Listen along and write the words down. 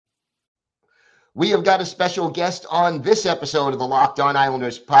We have got a special guest on this episode of the Locked On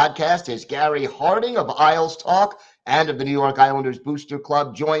Islanders podcast as Gary Harding of Isles Talk and of the New York Islanders Booster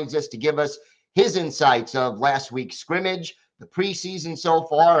Club joins us to give us his insights of last week's scrimmage, the preseason so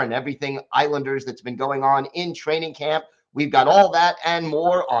far, and everything Islanders that's been going on in training camp. We've got all that and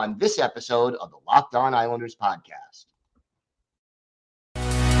more on this episode of the Locked On Islanders podcast.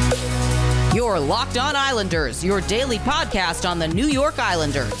 Your Locked On Islanders, your daily podcast on the New York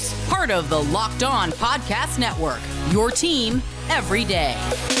Islanders. Part of the Locked On Podcast Network, your team every day.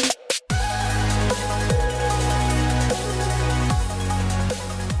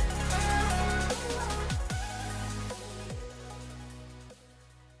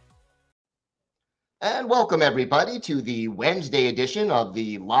 And welcome, everybody, to the Wednesday edition of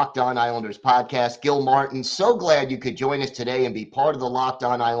the Locked On Islanders podcast. Gil Martin, so glad you could join us today and be part of the Locked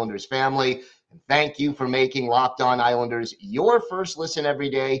On Islanders family. And thank you for making Locked On Islanders your first listen every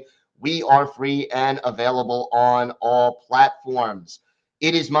day. We are free and available on all platforms.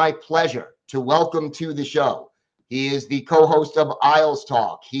 It is my pleasure to welcome to the show. He is the co-host of Isles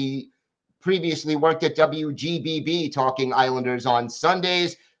Talk. He previously worked at WGBB talking Islanders on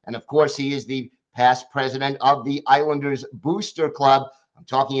Sundays. And of course, he is the past president of the Islanders Booster Club. I'm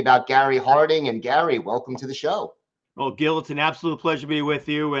talking about Gary Harding. And Gary, welcome to the show. Well, Gil, it's an absolute pleasure to be with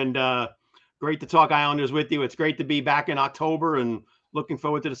you, and great to talk Islanders with you. It's great to be back in October and looking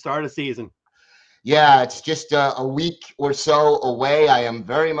forward to the start of the season. Yeah, it's just a week or so away. I am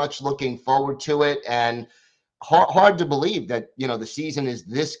very much looking forward to it, and hard to believe that, the season is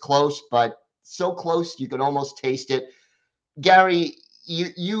this close, but so close you can almost taste it. Gary,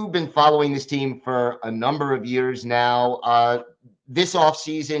 you've been following this team for a number of years now. This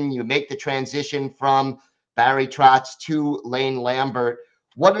offseason, you make the transition from Barry Trotz to Lane Lambert.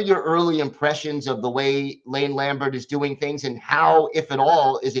 What are your early impressions of the way Lane Lambert is doing things, and how, if at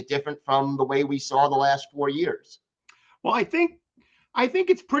all, is it different from the way we saw the last 4 years? Well, I think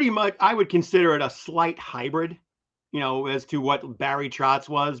it's pretty much, I would consider it a slight hybrid, as to what Barry Trotz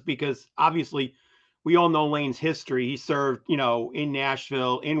was, because obviously we all know Lane's history. He served, in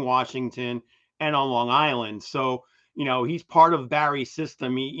Nashville, in Washington, and on Long Island. So, he's part of Barry's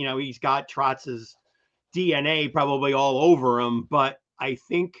system. He's got Trotz's DNA probably all over him. But I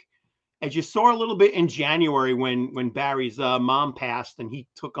think, as you saw a little bit in January when Barry's mom passed and he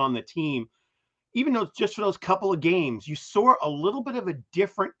took on the team, even though just for those couple of games, you saw a little bit of a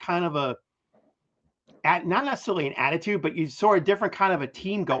different kind of not necessarily an attitude, but you saw a different kind of a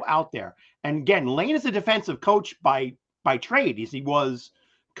team go out there. And again, Lane is a defensive coach by trade, as he was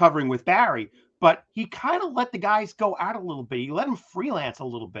covering with Barry, but he kind of let the guys go out a little bit. He let them freelance a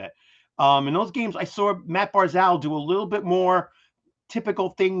little bit. In those games, I saw Matt Barzal do a little bit more typical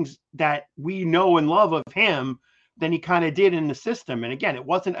things that we know and love of him than he kind of did in the system. And again, it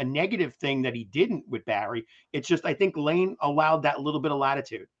wasn't a negative thing that he didn't with Barry. It's just, I think Lane allowed that little bit of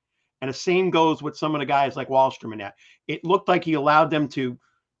latitude. And the same goes with some of the guys like Wahlstrom and that. It looked like he allowed them to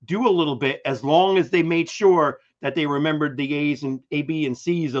do a little bit as long as they made sure that they remembered the A's and A, B, and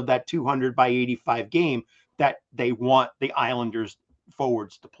C's of that 200 by 85 game that they want the Islanders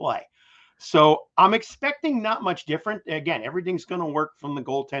forwards to play. So I'm expecting not much different. Again, everything's going to work from the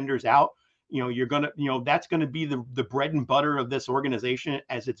goaltenders out. You're going to, that's going to be the bread and butter of this organization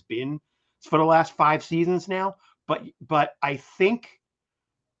as it's been for the last 5 seasons now. But I think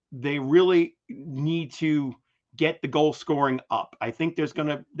they really need to get the goal scoring up. I think they're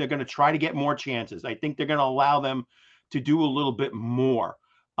going to try to get more chances. I think they're going to allow them to do a little bit more.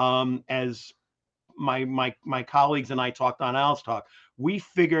 As my colleagues and I talked on Isles Talk, we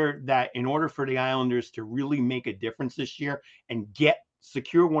figured that in order for the Islanders to really make a difference this year and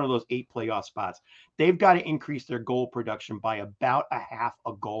secure one of those 8 playoff spots, they've got to increase their goal production by about a half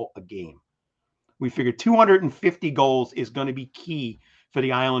a goal a game. We figured 250 goals is going to be key for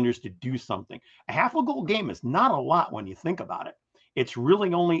the Islanders to do something. A half a goal game is not a lot when you think about it. It's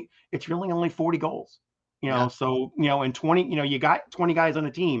really only 40 goals. Yeah. So, in 20, you got 20 guys on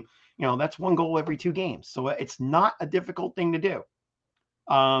the team, that's 1 goal every 2 games. So it's not a difficult thing to do.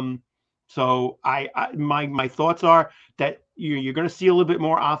 So my thoughts are that you're going to see a little bit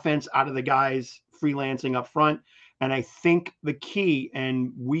more offense out of the guys freelancing up front. And I think the key,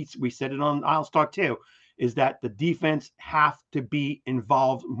 and we said it on Isles Talk too, is that the defense have to be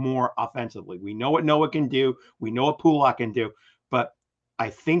involved more offensively. We know what Noah can do. We know what Pulock can do. But I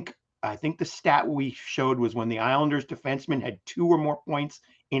think the stat we showed was when the Islanders defensemen had 2 or more points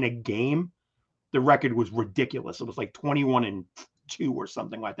in a game, the record was ridiculous. It was like 21-2 or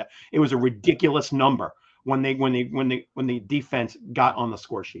something like that. It was a ridiculous number when the defense got on the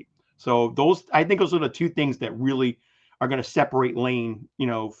score sheet. So I think those are the 2 things that really are going to separate Lane,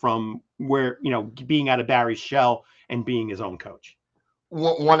 from, where, being out of Barry's shell and being his own coach.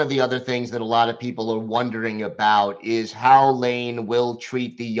 One of the other things that a lot of people are wondering about is how Lane will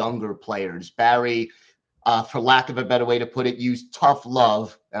treat the younger players. Barry, for lack of a better way to put it, used tough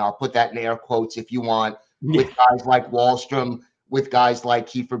love, and I'll put that in air quotes if you want, with guys like Wahlstrom, with guys like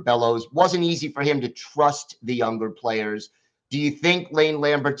Kiefer Bellows. Wasn't easy for him to trust the younger players. Do you think Lane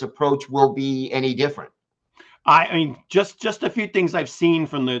Lambert's approach will be any different? I mean, just a few things I've seen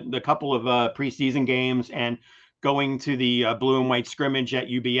from the couple of preseason games and going to the blue and white scrimmage at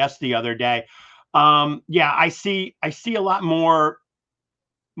UBS the other day. I see a lot more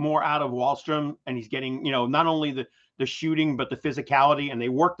out of Wahlstrom, and he's getting, not only the shooting, but the physicality. And they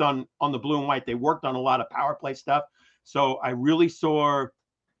worked on the blue and white. They worked on a lot of power play stuff. So I really saw,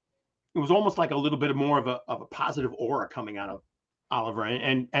 it was almost like a little bit more of a positive aura coming out of Oliver.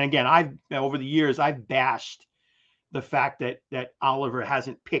 And again, over the years, I've bashed the fact that Oliver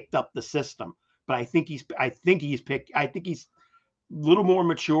hasn't picked up the system, but I think he's a little more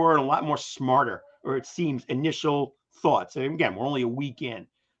mature and a lot more smarter, or it seems, initial thoughts. And again, we're only a week in,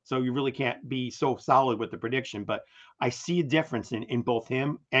 so you really can't be so solid with the prediction, but I see a difference in both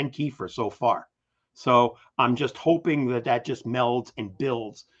him and Kiefer so far. So I'm just hoping that just melds and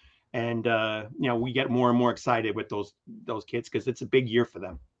builds, and we get more and more excited with those kids, because it's a big year for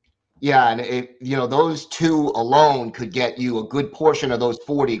them. Yeah, and those two alone could get you a good portion of those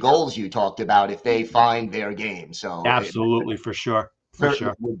 40 goals you talked about if they find their game. So absolutely, for sure,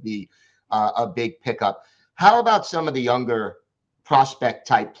 would be a big pickup. How about some of the younger prospect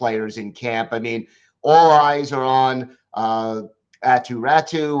type players in camp? I mean, all eyes are on Aatu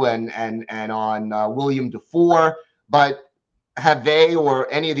Räty and on William Dufour, but have they or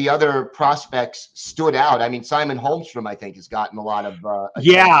any of the other prospects stood out? I mean, Simon Holmstrom, I think, has gotten a lot of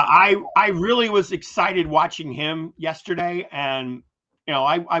I really was excited watching him yesterday. And,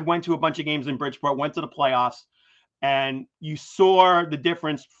 I went to a bunch of games in Bridgeport, went to the playoffs, and you saw the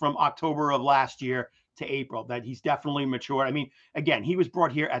difference from October of last year to April, that he's definitely matured. I mean, again, he was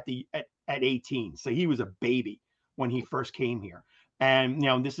brought here at 18. So he was a baby when he first came here. And,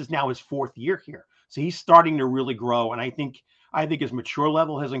 this is now his fourth year here. So he's starting to really grow. And I think his mature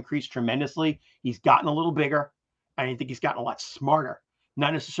level has increased tremendously. He's gotten a little bigger, and I think he's gotten a lot smarter,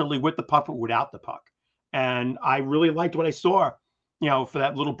 not necessarily with the puck, but without the puck. And I really liked what I saw, for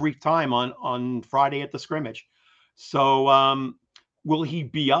that little brief time on Friday at the scrimmage. So will he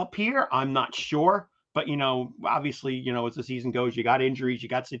be up here? I'm not sure. But, obviously, as the season goes, you got injuries, you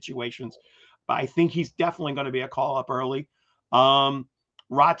got situations. But I think he's definitely going to be a call up early.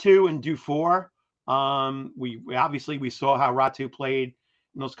 Räty and Dufour. We saw how Räty played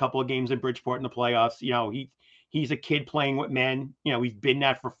in those couple of games in Bridgeport in the playoffs. He's a kid playing with men. He's been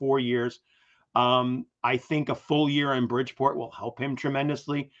that for 4 years. I think a full year in Bridgeport will help him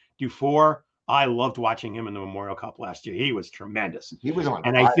tremendously. Dufour, I loved watching him in the Memorial Cup last year. He was tremendous. He was on,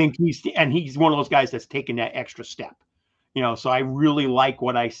 and fire. I think he's one of those guys that's taken that extra step. So I really like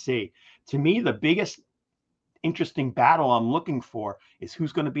what I see. To me, the biggest interesting battle I'm looking for is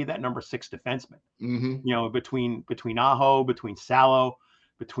who's going to be that number 6 defenseman. Mm-hmm. Between Aho, between Salo,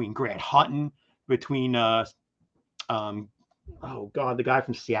 between Grant Hutton, between the guy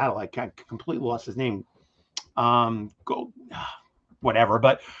from Seattle. I completely lost his name. Whatever.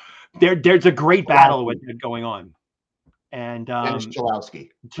 But there's a great battle with it going on. And Dennis Cholowski.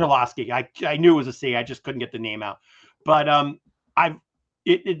 I knew it was a C. I just couldn't get the name out. But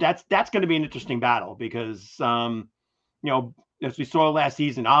that's going to be an interesting battle, because as we saw last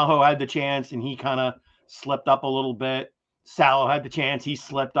season, Aho had the chance and he kind of slipped up a little bit. Salo had the chance, he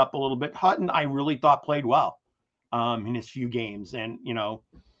slipped up a little bit. Hutton, I really thought, played well in his few games. And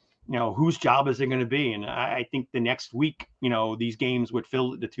whose job is it going to be? And I think the next week, these games with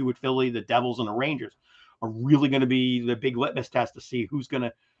Philly, the two with Philly, the Devils and the Rangers, are really going to be the big litmus test to see who's going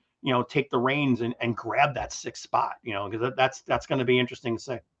to take the reins and grab that 6th spot, because that's going to be interesting to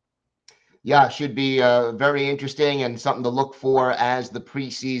see. Yeah, should be very interesting and something to look for as the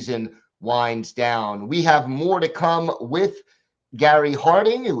preseason winds down. We have more to come with Gary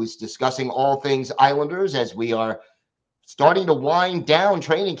Harding, who is discussing all things Islanders as we are starting to wind down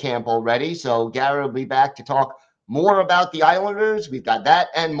training camp already. So Gary will be back to talk more about the Islanders. We've got that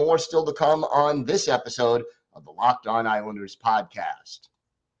and more still to come on this episode of the Locked On Islanders podcast.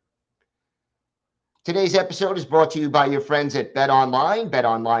 Today's episode is brought to you by your friends at BetOnline.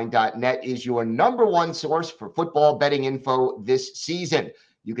 BetOnline.net is your number one source for football betting info this season.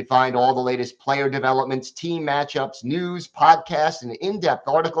 You can find all the latest player developments, team matchups, news, podcasts, and in-depth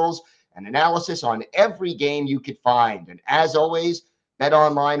articles and analysis on every game you could find. And as always,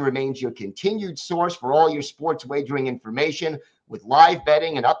 BetOnline remains your continued source for all your sports wagering information with live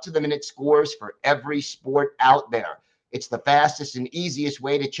betting and up-to-the-minute scores for every sport out there. It's the fastest and easiest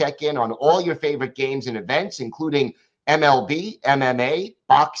way to check in on all your favorite games and events, including MLB, MMA,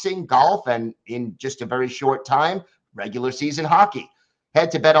 boxing, golf, and in just a very short time, regular season hockey.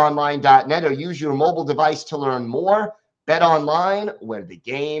 Head to betonline.net or use your mobile device to learn more. BetOnline, where the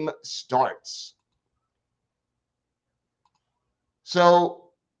game starts.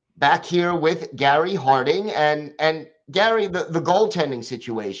 So back here with Gary Harding, and Gary, the goaltending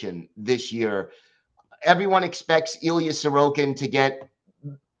situation this year, everyone expects Ilya Sorokin to get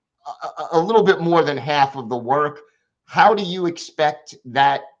a little bit more than half of the work. How do you expect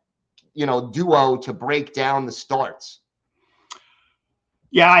that, duo to break down the starts?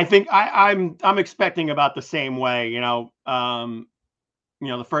 Yeah, I think I'm expecting about the same way.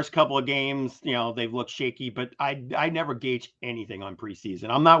 The first couple of games, they've looked shaky, but I never gauge anything on preseason.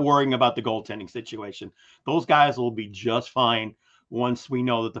 I'm not worrying about the goaltending situation. Those guys will be just fine once we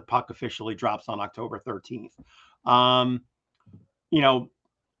know that the puck officially drops on October 13th.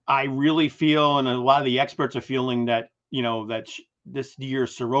 I really feel, and a lot of the experts are feeling that, this year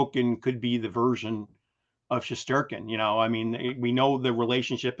Sorokin could be the version of Shesterkin. We know the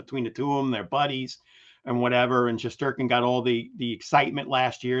relationship between the two of them, they're buddies and whatever. And Shesterkin got all the excitement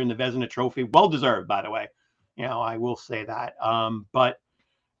last year in the Vezina Trophy. Well deserved, by the way. I will say that. But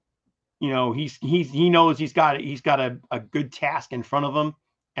he knows he's got a good task in front of him.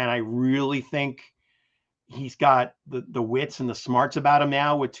 And I really think he's got the wits and the smarts about him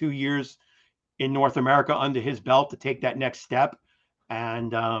now with 2 years in North America under his belt to take that next step.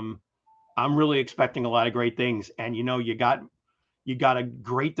 And I'm really expecting a lot of great things. And, you got a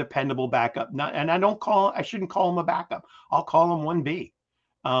great, dependable backup. I shouldn't call him a backup. I'll call him 1B.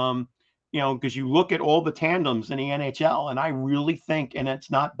 Because you look at all the tandems in the NHL, and I really think, and it's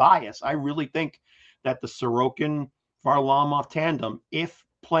not bias, I really think that the Sorokin Varlamov tandem, if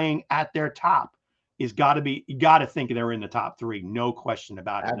playing at their top, you got to think they're in the top three. No question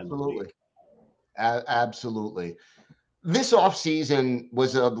about it. Absolutely. Absolutely. This offseason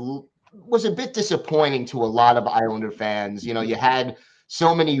was a bit disappointing to a lot of Islander fans. You had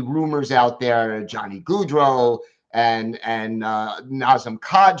so many rumors out there, Johnny Gaudreau and Nazem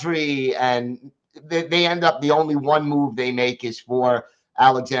Kadri, and they end up, the only one move they make is for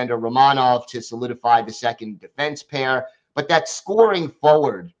Alexander Romanov to solidify the second defense pair. But that scoring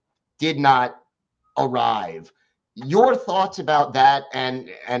forward did not arrive. Your thoughts about that and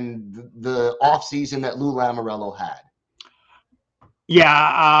the offseason that Lou Lamoriello had? Yeah,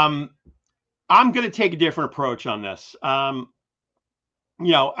 I'm going to take a different approach on this.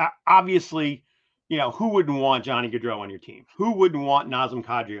 Obviously, who wouldn't want Johnny Gaudreau on your team? Who wouldn't want Nazem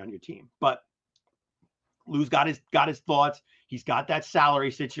Kadri on your team? But Lou's got his thoughts. He's got that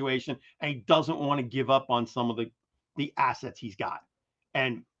salary situation, and he doesn't want to give up on some of the assets he's got.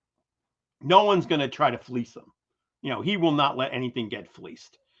 And no one's going to try to fleece him. He will not let anything get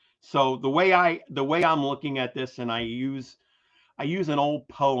fleeced. So the way I'm looking at this, and I use an old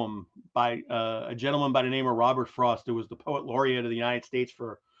poem by a gentleman by the name of Robert Frost, who was the poet laureate of the United States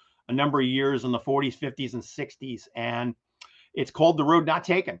for a number of years in the 40s, 50s, and 60s. And it's called The Road Not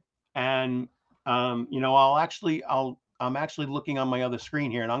Taken. And, I'm actually looking on my other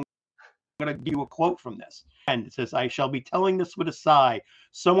screen here, and I'm going to give you a quote from this. And it says, "I shall be telling this with a sigh.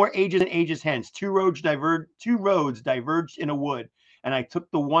 Somewhere ages and ages hence, two roads diverged in a wood, and I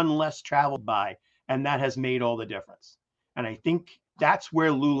took the one less traveled by, and that has made all the difference." And I think that's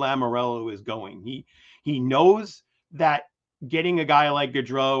where Lou Lamoriello is going. He knows that getting a guy like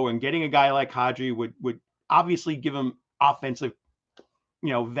Gaudreau and getting a guy like Kadri would obviously give him offensive,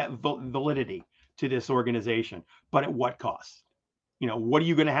 validity to this organization. But at what cost? What are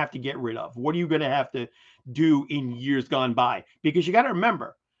you going to have to get rid of? What are you going to have to do in years gone by? Because you got to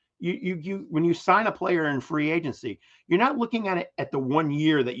remember, you when you sign a player in free agency, you're not looking at it at the 1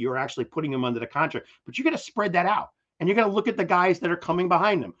 year that you're actually putting him under the contract, but you got to spread that out. And you're going to look at the guys that are coming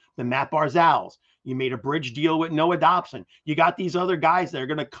behind them, the Matt Barzals. You made a bridge deal with Noah Dobson. You got these other guys that are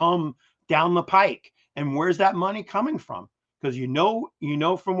going to come down the pike. And where's that money coming from? Because you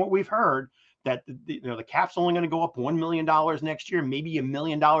know from what we've heard that the cap's only going to go up $1 million next year, maybe $1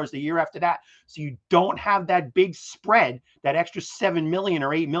 million the year after that. So you don't have that big spread, that extra $7 million or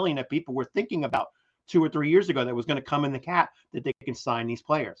 $8 million that people were thinking about 2 or 3 years ago that was going to come in the cap that they can sign these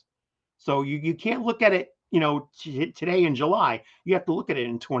players. So you can't look at it, today in July. You have to look at it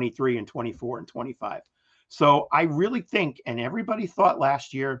in 23 and 24 and 25. So I really think, and everybody thought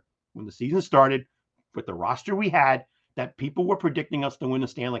last year when the season started with the roster we had, that people were predicting us to win the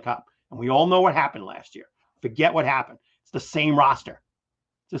Stanley Cup. And we all know what happened last year. Forget what happened. It's the same roster.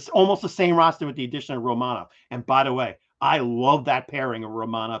 It's almost the same roster with the addition of Romanov. And by the way, I love that pairing of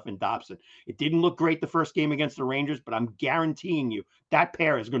Romanov and Dobson. It didn't look great the first game against the Rangers, but I'm guaranteeing you that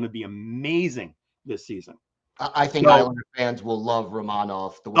pair is going to be amazing this season. I think So, Islander fans will love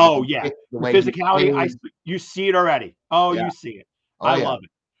Romanov. The way the way physicality. You see it already. Oh, yeah. you see it. Oh, I yeah. love it.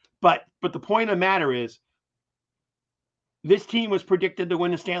 But the point of the matter is, this team was predicted to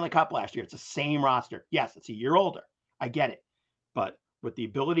win the Stanley Cup last year. It's the same roster. Yes, it's a year older. I get it. But with the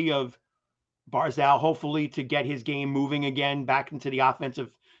ability of Barzal, hopefully, to get his game moving again back into the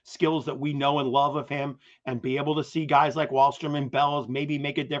offensive skills that we know and love of him, and be able to see guys like Wahlstrom and Bellows maybe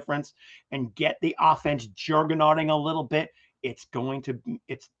make a difference and get the offense juggernauting a little bit,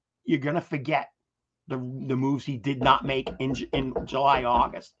 you're going to forget the moves he did not make in July,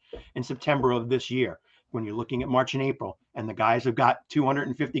 August, and September of this year. When you're looking at March and April, and the guys have got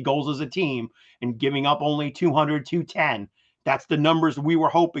 250 goals as a team and giving up only 200, 210, that's the numbers we were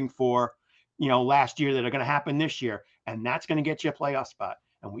hoping for, last year, that are going to happen this year. And that's going to get you a playoff spot.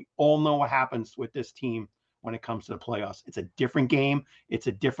 And we all know what happens with this team when it comes to the playoffs. It's a different game. It's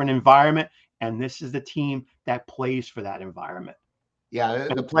a different environment. And this is the team that plays for that environment. Yeah,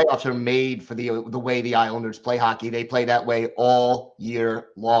 the playoffs are made for the way the Islanders play hockey. They play that way all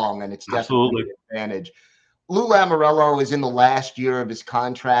year long, and it's definitely an advantage. Lou Lamoriello is in the last year of his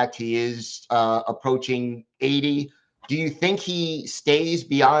contract. He is approaching 80. Do you think he stays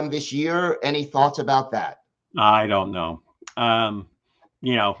beyond this year? Any thoughts about that? I don't know.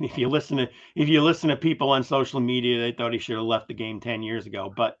 If you listen to people on social media, they thought he should have left the game 10 years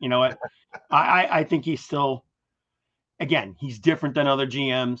ago. But you know what? I think he's still. Again, he's different than other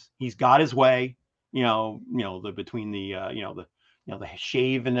GMs. He's got his way, between the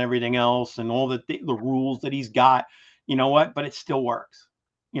shave and everything else and all the rules that he's got, but it still works.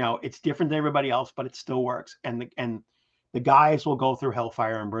 It's different than everybody else, but it still works. And the guys will go through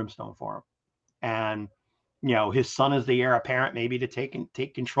hellfire and brimstone for him. And, his son is the heir apparent, maybe to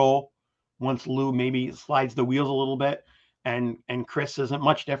take control once Lou maybe slides the wheels a little bit. And Chris isn't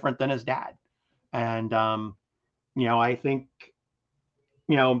much different than his dad. And, I think,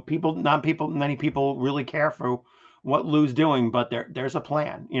 many people really care for what Lou's doing, but there's a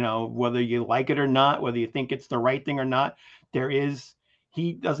plan, whether you like it or not, whether you think it's the right thing or not,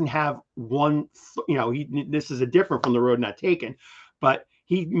 he doesn't have one, this is a different from the road not taken, but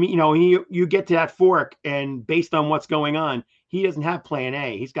you get to that fork, and based on what's going on, he doesn't have plan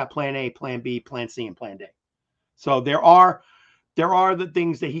A. He's got plan A, plan B, plan C, and plan D. So there are the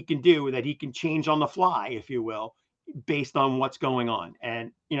things that he can do, that he can change on the fly, if you will, based on what's going on.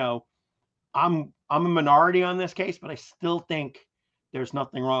 And, I'm a minority on this case, but I still think there's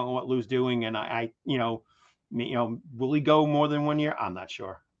nothing wrong with what Lou's doing. And will he go more than 1 year? I'm not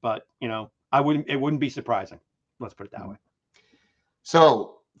sure, but it wouldn't be surprising. Let's put it that way.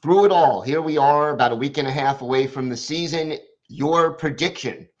 So through it all, here we are about a week and a half away from the season. Your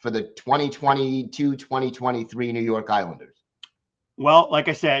prediction for the 2022-2023 New York Islanders? Well, like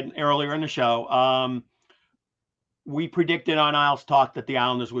I said earlier in the show, we predicted on Isles Talk that the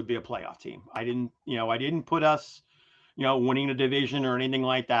Islanders would be a playoff team. I didn't put us, winning the division or anything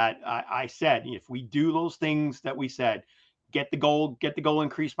like that. I said, if we do those things that we said, get the goal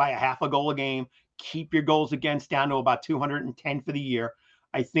increased by a half a goal a game, keep your goals against down to about 210 for the year.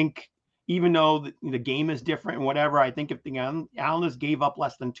 I think, even though the game is different and whatever, I think if the Islanders gave up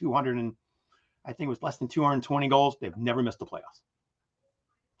less than 220 goals, they've never missed the playoffs.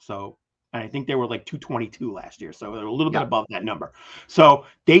 So, and I think they were like 222 last year. So they're a little bit above that number. So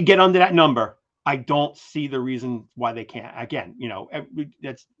they get under that number. I don't see the reason why they can't. Again,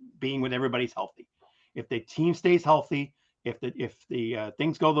 that's being with everybody's healthy. If the team stays healthy, if the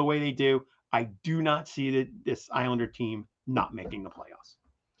things go the way they do, I do not see this Islander team not making the playoffs.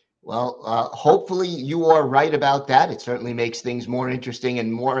 Well, hopefully you are right about that. It certainly makes things more interesting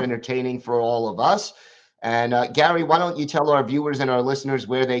and more entertaining for all of us. And Gary, why don't you tell our viewers and our listeners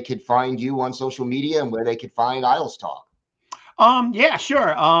where they could find you on social media and where they could find Isles Talk? Yeah,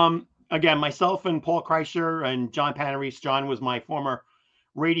 sure. Again, myself and Paul Kreischer and John Panarese. John was my former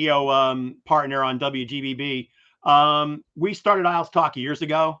radio partner on WGBB. We started Isles Talk years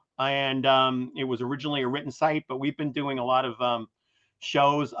ago, and it was originally a written site, but we've been doing a lot of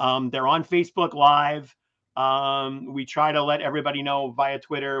shows. They're on Facebook Live. We try to let everybody know via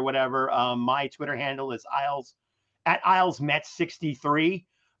Twitter or whatever. My Twitter handle is @IlesMets63.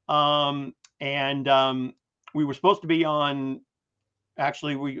 We were supposed to be on,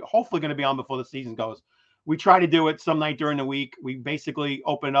 actually, we hopefully going to be on before the season goes. We try to do it some night during the week. We basically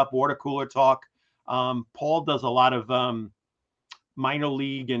open up water cooler talk. Paul does a lot of minor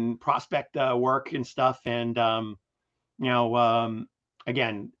league and prospect work and stuff. And,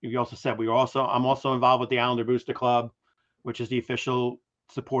 again, we also said I'm also involved with the Islander Booster Club. which is the official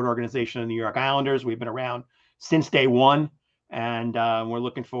support organization of the New York Islanders. We've been around since day one, and we're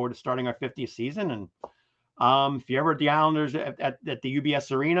looking forward to starting our 50th season. And if you're ever at the Islanders at the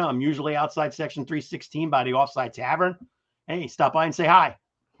UBS Arena, I'm usually outside section 316 by the Offside Tavern. Hey, stop by and say hi.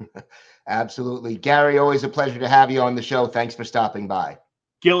 Absolutely. Gary, always a pleasure to have you on the show. Thanks for stopping by.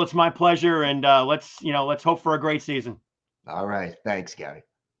 Gil, it's my pleasure, and let's hope for a great season. All right. Thanks, Gary.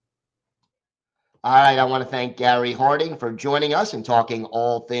 All right. I want to thank Gary Harding for joining us and talking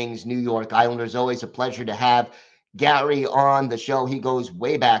all things New York Islanders. Always a pleasure to have Gary on the show. He goes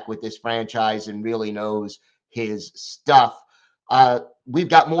way back with this franchise and really knows his stuff. We've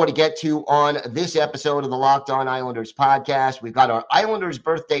got more to get to on this episode of the Locked On Islanders podcast. We've got our Islanders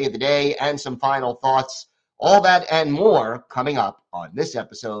birthday of the day and some final thoughts. All that and more coming up on this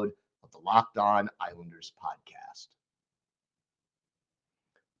episode of the Locked On Islanders podcast.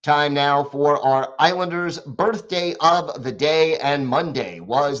 Time now for our Islanders birthday of the day, and Monday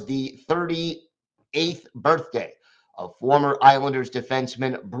was the 38th birthday of former Islanders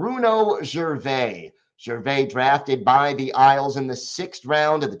defenseman Bruno Gervais. Gervais, drafted by the Isles in the 6th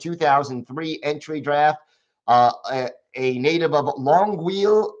round of the 2003 entry draft, a native of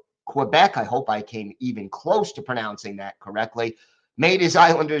Longueuil, Quebec. I hope I came even close to pronouncing that correctly. Made his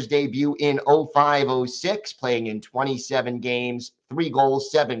Islanders debut in 05-06, playing in 27 games, 3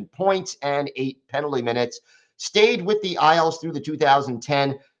 goals, 7 points, and 8 penalty minutes. Stayed with the Isles through the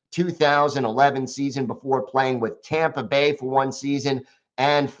 2010-2011 season before playing with Tampa Bay for one season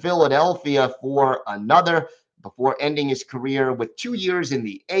and Philadelphia for another, before ending his career with 2 years in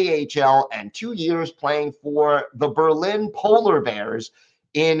the AHL and 2 years playing for the Berlin Polar Bears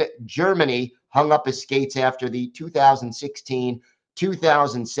in Germany. Hung up his skates after the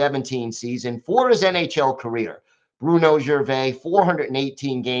 2016-2017 season. For his NHL career, Bruno Gervais,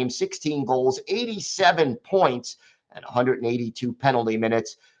 418 games, 16 goals, 87 points, and 182 penalty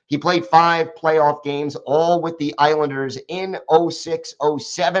minutes. He played 5 playoff games, all with the Islanders in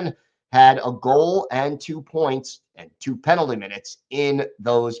 06-07, had a goal and 2 points and 2 penalty minutes in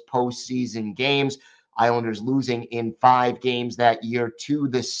those postseason games. Islanders losing in 5 games that year to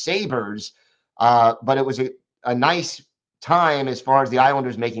the Sabres. But it was a nice time as far as the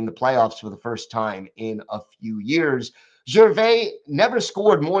Islanders making the playoffs for the first time in a few years. Gervais never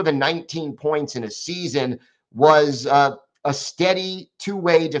scored more than 19 points in a season, was a steady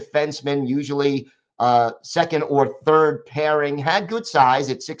two-way defenseman, usually second or third pairing, had good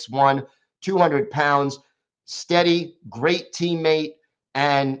size at 6'1", 200 pounds, steady, great teammate,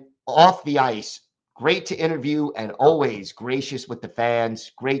 and off the ice, great to interview and always gracious with the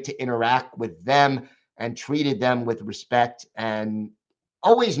fans, great to interact with them and treated them with respect and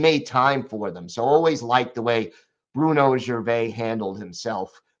always made time for them. So always liked the way Bruno Gervais handled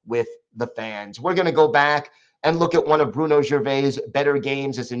himself with the fans. We're going to go back and look at one of Bruno Gervais' better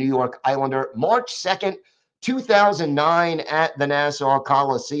games as a New York Islander. March 2nd, 2009 at the Nassau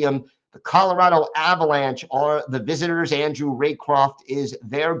Coliseum. The Colorado Avalanche are the visitors. Andrew Raycroft is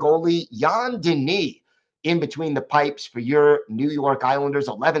their goalie. Jan Denis in between the pipes for your New York Islanders.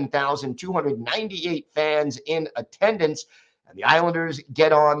 11,298 fans in attendance. And the Islanders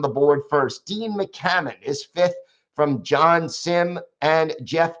get on the board first. Dean McCammon is 5th from John Sim and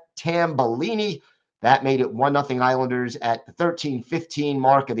Jeff Tambellini. That made it 1-0 Islanders at the 13:15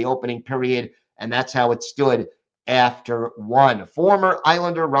 mark of the opening period, and that's how it stood after 1. Former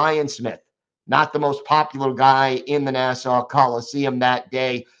Islander Ryan Smith, not the most popular guy in the Nassau Coliseum that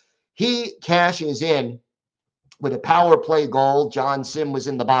day. He cashes in with a power play goal. John Sim was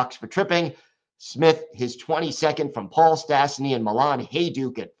in the box for tripping. Smith, his 22nd from Paul Stastny and Milan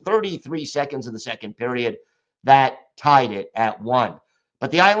Hajduk at 33 seconds of the second period. That tied it at 1. But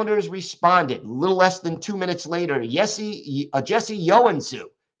the Islanders responded. A little less than 2 minutes later, Jesse Joensuu,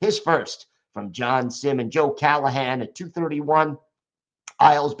 his first from John Sim and Joe Callahan at 2:31.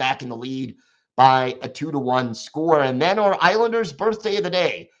 Isles back in the lead by a 2-1 score. And then our Islanders' birthday of the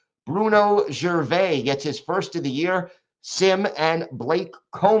day, Bruno Gervais gets his first of the year. Sim and Blake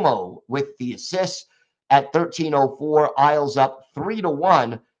Como with the assists at 13:04. Isles up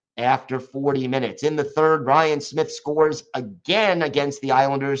 3-1 after 40 minutes. In the third, Ryan Smith scores again against the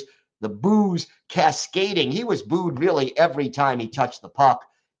Islanders. The boos cascading. He was booed really every time he touched the puck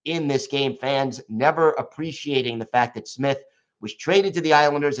in this game. Fans never appreciating the fact that Smith was traded to the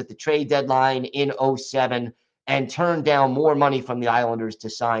Islanders at the trade deadline in 07 and turned down more money from the Islanders to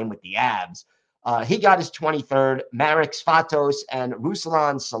sign with the Avs. He got his 23rd. Marek Svatos and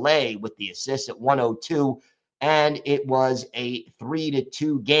Ruslan Saleh with the assists at 1:02. And it was a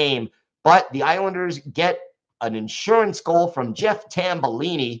 3-2 game. But the Islanders get an insurance goal from Jeff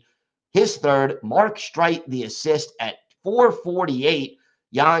Tambellini, his third. Mark Streit, the assist at 448.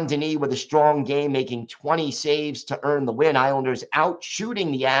 Jan Denis with a strong game, making 20 saves to earn the win. Islanders out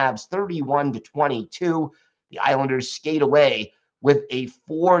shooting the Avs 31-22. The Islanders skate away with a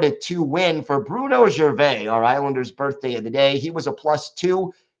 4-2 win for Bruno Gervais, our Islanders' birthday of the day. He was a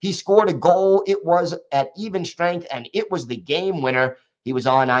 +2. He scored a goal. It was at even strength, and it was the game winner. He was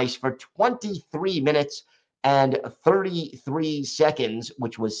on ice for 23 minutes and 33 seconds,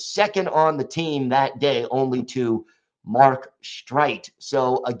 which was second on the team that day, only to Mark Streit.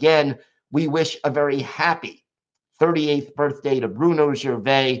 So again, we wish a very happy 38th birthday to Bruno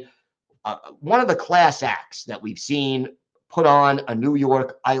Gervais, one of the class acts that we've seen put on a New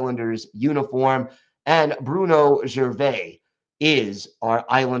York Islanders uniform. And Bruno Gervais is our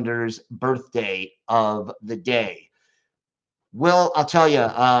Islanders' birthday of the day. Will, I'll tell you,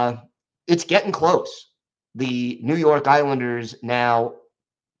 it's getting close. The New York Islanders now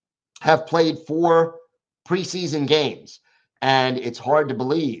have played 4 preseason games, and it's hard to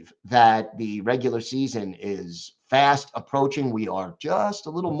believe that the regular season is fast approaching. We are just a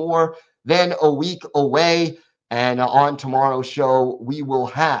little more than a week away, and on tomorrow's show, we will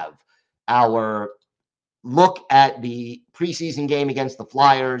have our look at the preseason game against the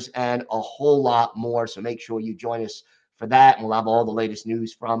Flyers and a whole lot more. So make sure you join us for that, and we'll have all the latest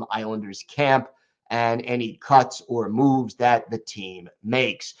news from Islanders camp and any cuts or moves that the team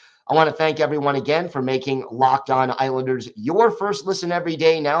makes. I want to thank everyone again for making Locked On Islanders your first listen every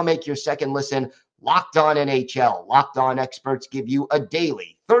day. Now make your second listen Locked On NHL. Locked On experts give you a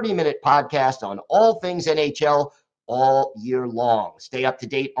daily 30-minute podcast on all things NHL all year long. Stay up to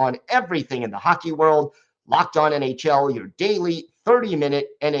date on everything in the hockey world. Locked On NHL, your daily 30-minute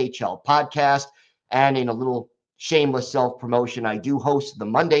NHL podcast. And in a little shameless self-promotion, I do host the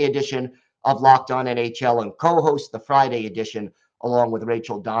Monday edition of Locked On NHL and co-host the Friday edition along with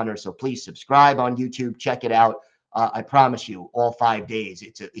Rachel Donner. So please subscribe on YouTube. Check it out. I promise you, all 5 days,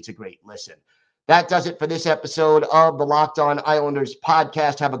 it's a great listen. That does it for this episode of the Locked On Islanders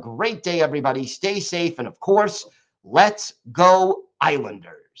podcast. Have a great day, everybody. Stay safe. And of course, let's go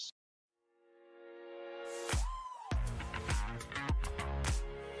Islanders.